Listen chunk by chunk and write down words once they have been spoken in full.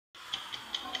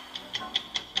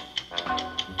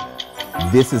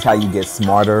This is how you get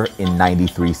smarter in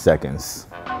 93 seconds.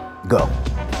 Go.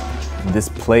 This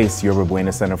place, Yerba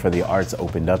Buena Center for the Arts,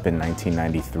 opened up in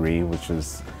 1993, which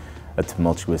was a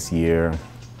tumultuous year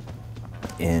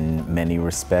in many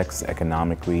respects,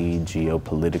 economically,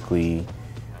 geopolitically,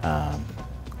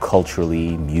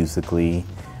 culturally, musically.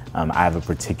 I have a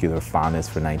particular fondness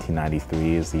for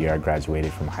 1993. It was the year I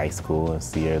graduated from high school.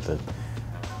 It's the year the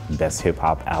best hip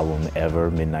hop album ever,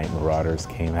 Midnight Marauders,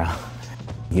 came out.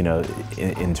 You know,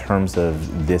 in terms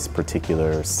of this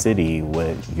particular city,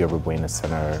 what Yerba Buena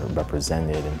Center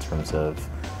represented in terms of,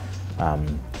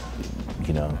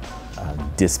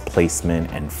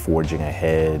 displacement and forging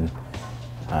ahead,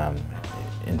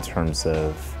 in terms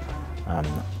of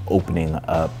opening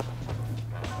up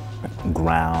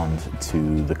ground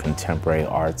to the contemporary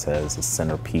arts as a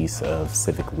centerpiece of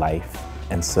civic life.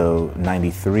 And so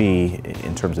 93,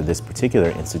 in terms of this particular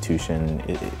institution,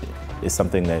 is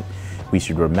something that we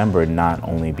should remember, not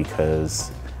only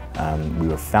because we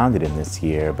were founded in this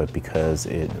year, but because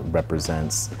it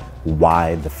represents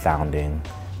why the founding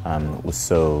was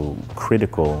so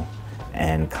critical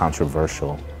and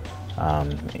controversial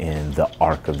in the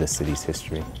arc of the city's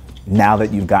history. Now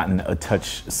that you've gotten a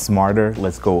touch smarter,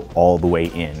 let's go all the way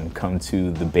in. Come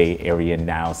to the Bay Area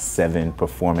Now 7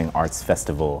 Performing Arts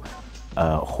Festival,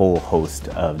 a whole host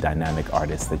of dynamic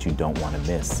artists that you don't want to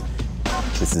miss.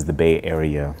 This is the Bay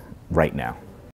Area right now.